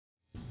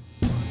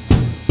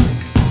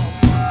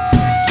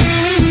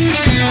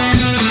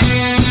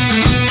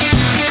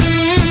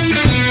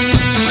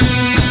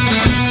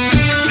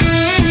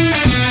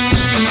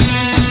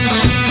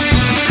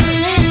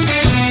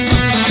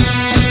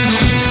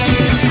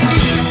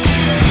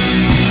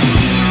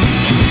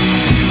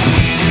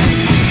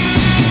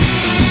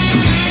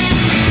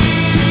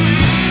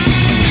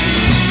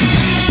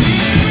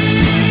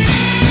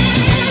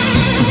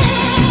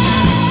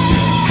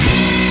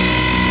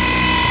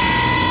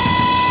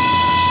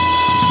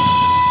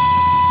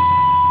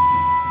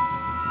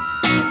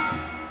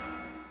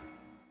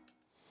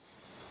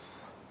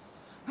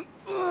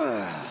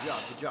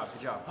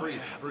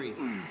breathe.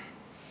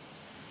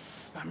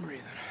 I'm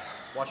breathing.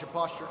 Watch your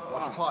posture.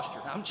 Watch your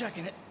posture. I'm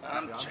checking it.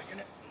 I'm checking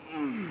it.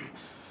 Good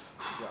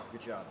job.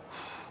 Good job.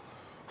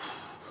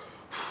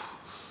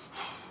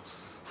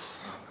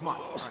 Come on.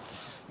 All right.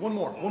 One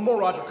more. One more,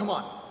 Roger. Come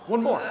on.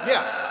 One more.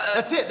 Yeah.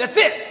 That's it. That's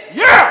it.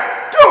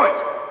 Yeah. Do it.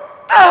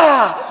 Good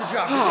job. Good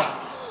job.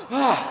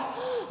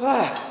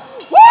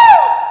 Woo!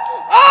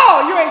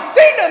 Oh, you ain't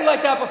seen nothing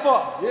like that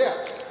before.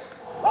 Yeah.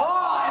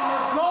 Oh, and the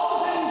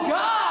golden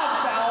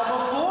god bow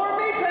before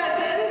me,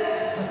 peasants.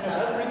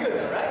 That's pretty good,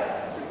 though,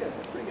 right? Pretty good.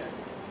 Pretty good.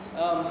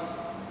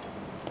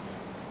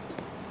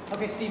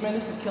 Okay, Steve, man,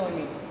 this is killing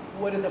me.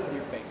 What is up with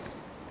your face?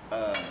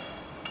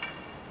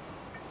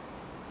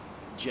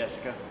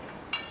 Jessica.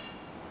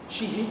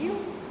 She hit you?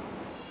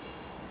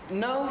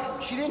 No,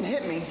 she didn't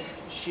hit me.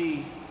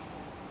 She...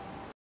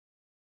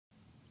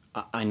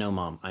 I know,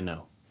 Mom. I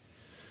know.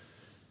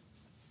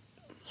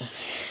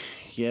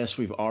 Yes,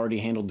 we've already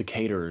handled the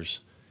caterers.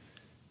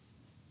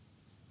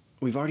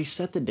 We've already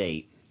set the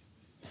date.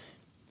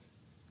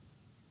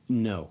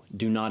 No,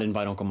 do not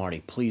invite Uncle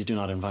Marty. Please do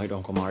not invite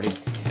Uncle Marty.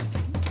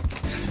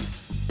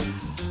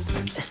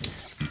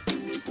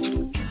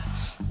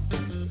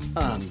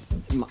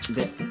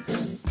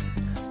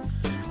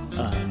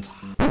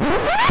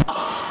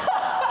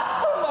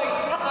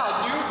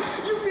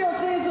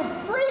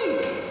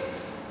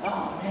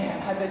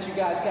 I bet you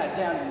guys got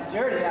down and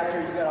dirty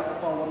after you got off the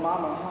phone with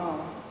Mama, huh?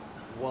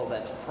 Well,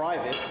 that's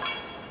private.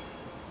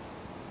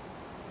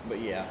 But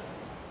yeah.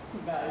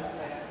 Nice,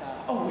 man.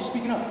 Oh,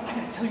 speaking of, I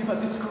gotta tell you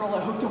about this girl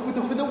I hooked up with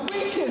over the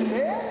weekend,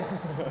 man.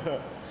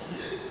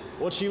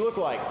 What'd she look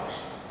like?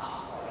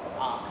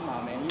 Oh, come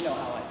on, man. You know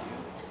how I do.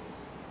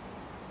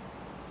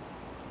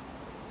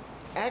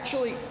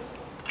 Actually,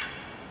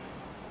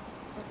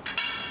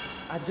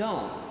 I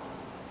don't.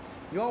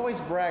 You always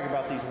brag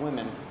about these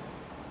women,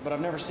 but I've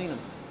never seen them.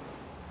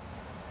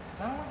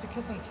 Because I don't like to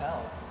kiss and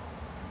tell.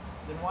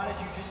 Then why did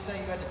you just say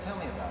you had to tell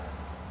me about it?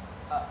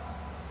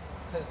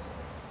 Because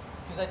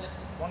I just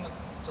wanted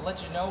to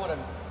let you know what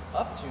I'm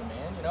up to,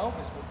 man, you know?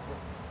 Because we're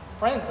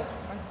friends, that's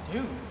what friends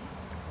do.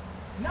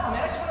 No,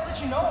 man, I just want to let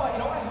you know, I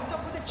hooked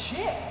up with a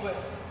chick, but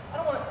I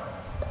don't want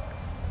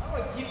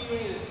to give you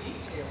any of the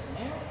details,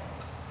 man.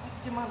 I like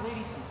to give my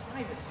lady some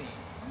privacy.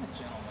 I'm a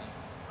gentleman.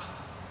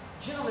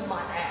 Gentleman,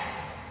 my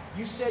ass.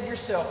 You said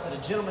yourself that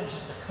a gentleman's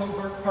just a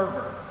covert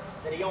pervert.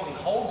 That he only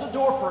holds a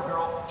door for a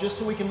girl just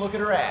so we can look at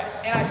her ass.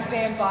 And I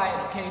stand by it,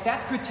 okay?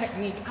 That's good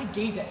technique. I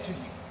gave that to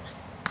you.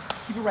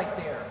 Keep it right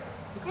there.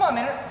 But come on,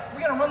 man.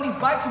 We're gonna run these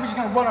bikes or we're just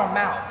gonna run our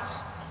mouths?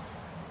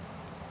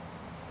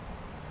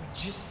 We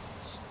just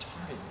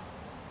started.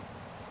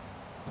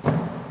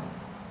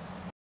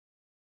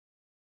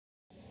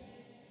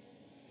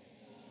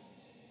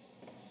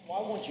 Why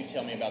won't you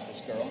tell me about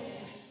this girl?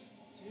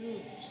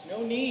 Dude, there's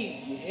no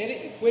need. You hit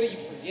it, you quit it, you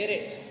forget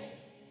it.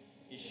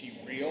 Is she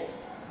real?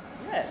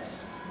 Yes.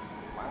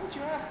 Why would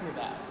you ask me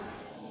that?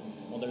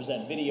 Well, there's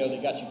that video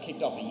that got you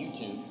kicked off of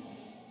YouTube.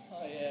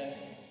 Oh, yeah.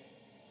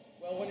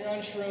 Well, when you're on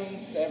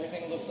shrooms,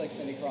 everything looks like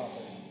Cindy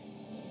Crawford.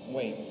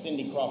 Wait,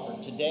 Cindy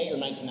Crawford today or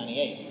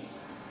 1998?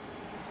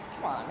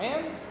 Come on,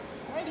 man.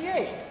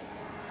 98.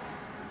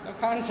 No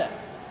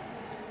contest.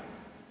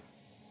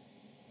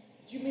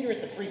 Did you meet her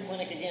at the free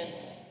clinic again?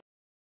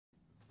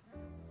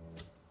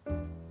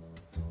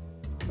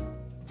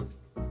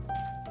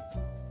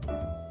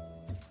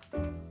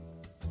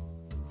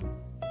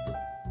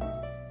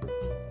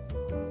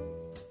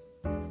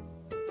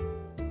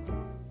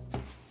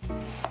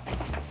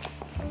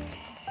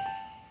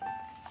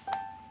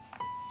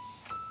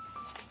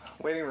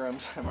 Waiting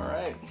rooms, am I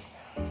right?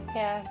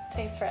 Yeah,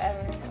 takes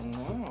forever. I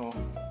know.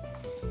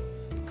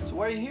 So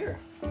why are you here?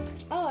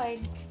 Oh, I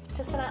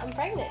just found out I'm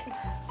pregnant.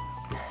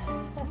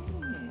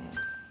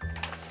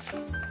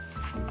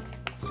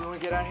 So you want to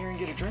get out here and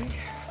get a drink?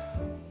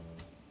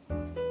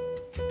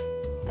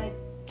 I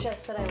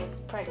just said I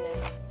was pregnant.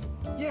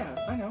 Yeah,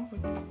 I know.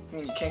 But, I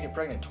mean, you can't get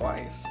pregnant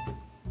twice.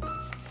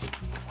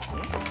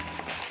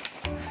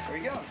 There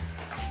you go.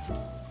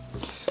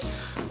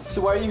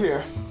 So why are you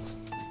here?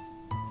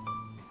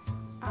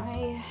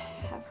 I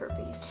have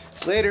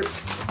herpes. Later.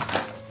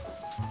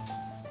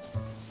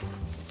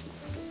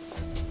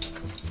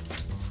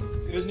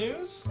 Good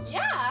news?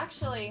 Yeah,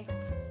 actually.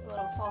 It's a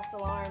little false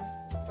alarm.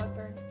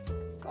 Bugbear.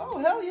 Oh,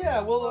 hell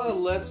yeah. Well,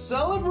 let's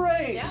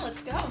celebrate. Yeah,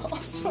 let's go.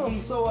 Awesome.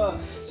 So,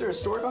 is there a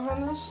story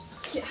behind this?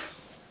 Yeah.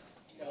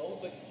 No,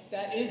 but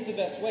that is the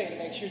best way to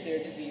make sure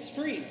they're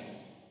disease-free.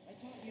 I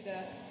taught you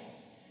that.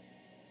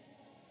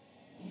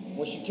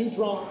 Was she too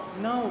drunk?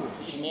 No.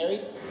 Was she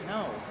married?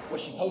 No.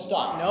 Was she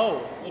post-op?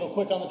 No. A little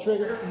quick on the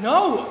trigger?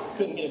 No.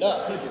 Couldn't get it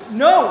up, could you?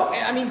 No.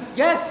 I mean,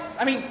 yes.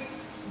 I mean,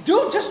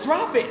 dude, just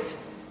drop it.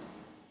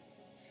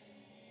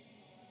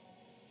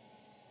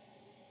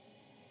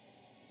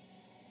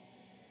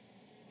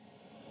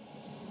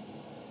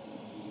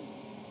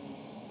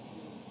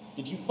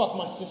 Did you fuck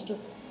my sister?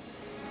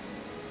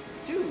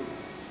 Dude,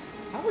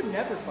 I would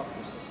never fuck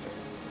your sister.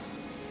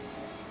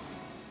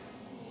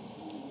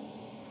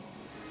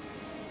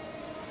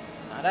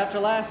 Not after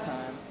last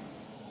time.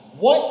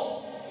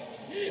 What?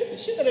 The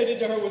shit that I did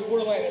to her was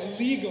borderline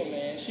illegal,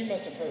 man. She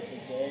must have hurt for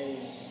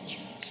days. You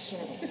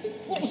son of a...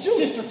 What,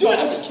 sister? Dude,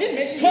 I'm just kidding,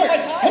 man. She's not my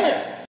time. Come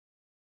here.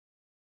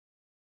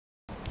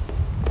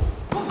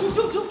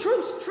 Oh, dude,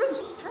 truce.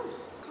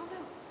 Calm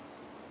down.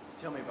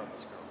 Tell me about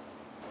this girl.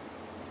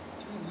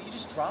 Dude, will you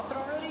just drop it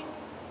already?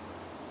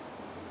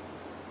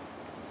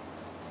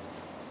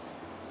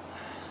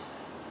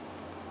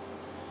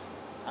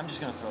 I'm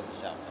just gonna throw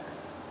this out there.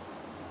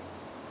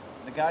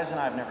 The guys and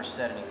I have never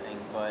said anything,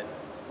 but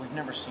we've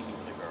never seen you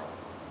with a girl.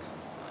 Come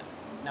on.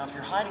 Now, if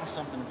you're hiding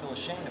something and feel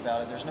ashamed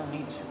about it, there's no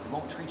need to. We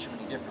won't treat you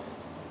any differently.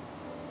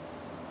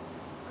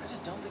 I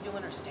just don't think you'll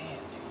understand,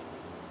 dude.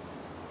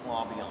 Well,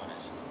 I'll be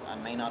honest. I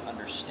may not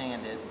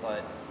understand it,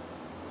 but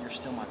you're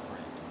still my friend.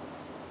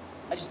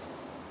 I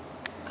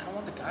don't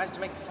want the guys to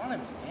make fun of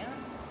me, man.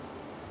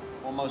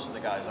 Well, most of the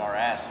guys are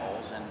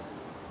assholes, and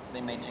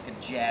they may take a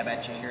jab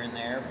at you here and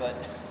there, but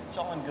it's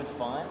all in good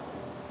fun.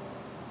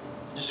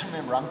 Just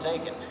remember, I'm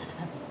taken.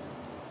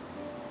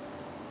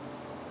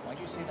 Why'd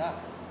you say that?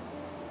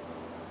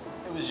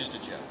 It was just a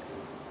joke.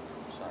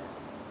 Sorry.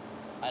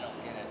 I don't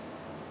get it.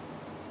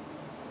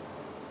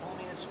 Well, I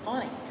mean, it's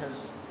funny,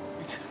 because,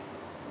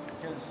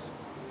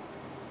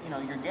 you know,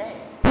 you're gay.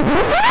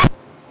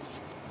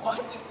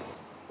 What?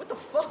 What the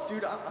fuck,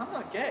 dude? I'm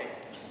not gay.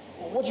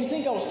 Well, what'd you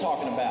think I was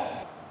talking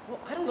about? Well,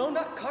 I don't know,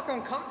 not cock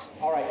on cocks.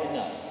 All right,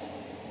 enough.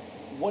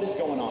 What is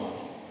going on with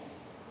you?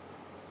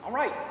 All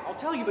right, I'll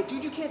tell you, but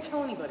dude, you can't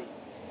tell anybody.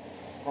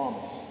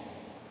 Promise.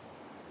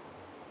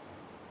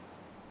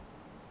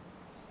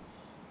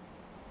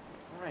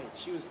 All right,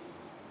 she was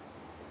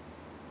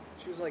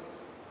like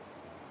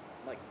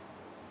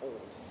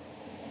old.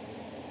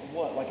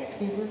 What, like a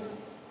cougar?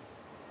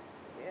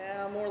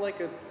 Yeah, more like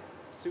a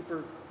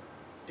super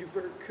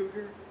duper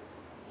cougar.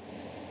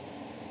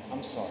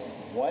 I'm sorry,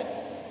 what?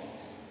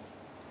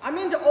 I'm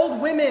into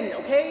old women,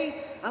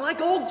 okay? I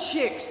like old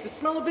chicks. The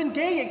smell of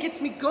Bengay, it gets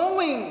me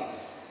going.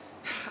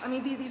 I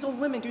mean, these old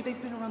women, dude,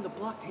 they've been around the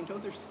block. They know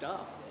their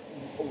stuff.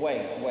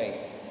 Wait.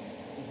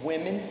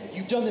 Women?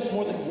 You've done this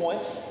more than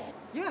once?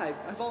 Yeah,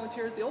 I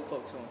volunteer at the old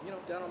folks home, you know,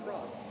 down on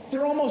Broad.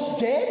 They're almost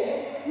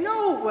dead?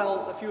 No,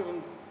 well, a few of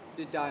them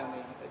did die on me.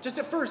 Just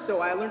at first,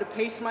 though, I learned to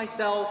pace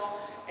myself.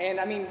 And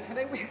I mean,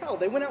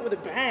 they went out with a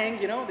bang,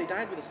 you know? They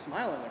died with a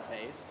smile on their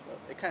face. Well,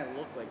 it kind of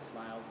looked like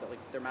smiles, that like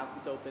their mouth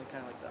was open,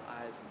 kind of like the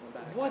eyes went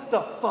back. What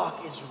the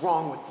fuck is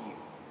wrong with you?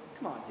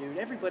 Come on, dude,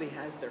 everybody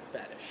has their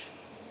fetish.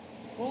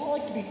 Well, I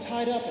like to be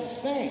tied up and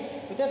spanked,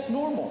 but that's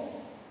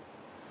normal.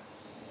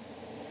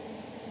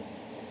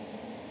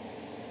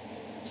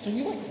 So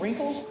you like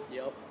wrinkles?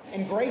 Yep.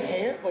 And gray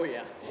hair? Oh,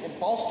 yeah. And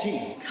false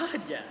teeth?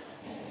 God,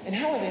 yes. And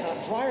how are they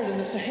not drier than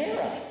the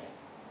Sahara?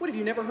 What, have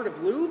you never heard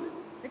of lube?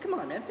 Hey, come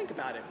on, man, think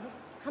about it.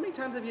 How many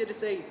times have you had to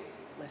say,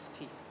 less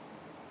teeth?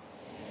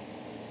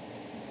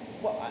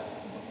 Well,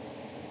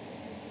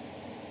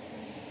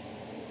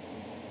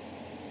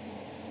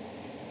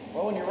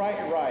 well, when you're right,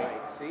 you're right.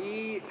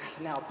 See?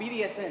 Now,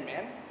 BDSM,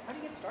 man. How do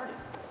you get started?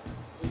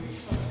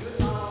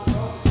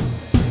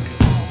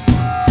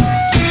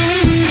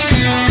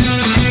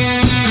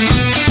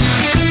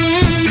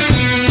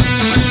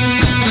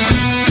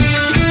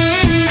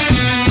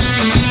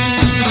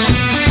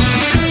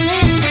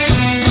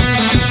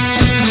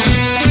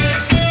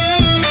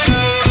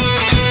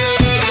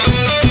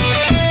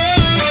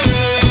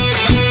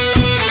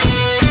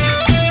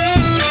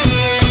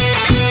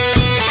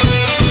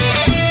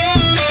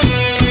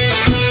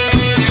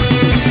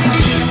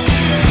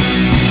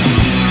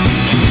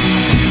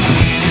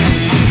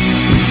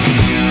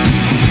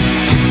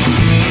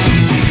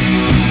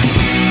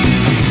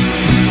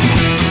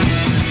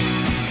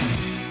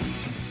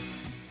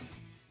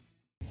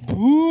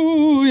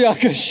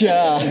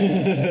 Booyakasha!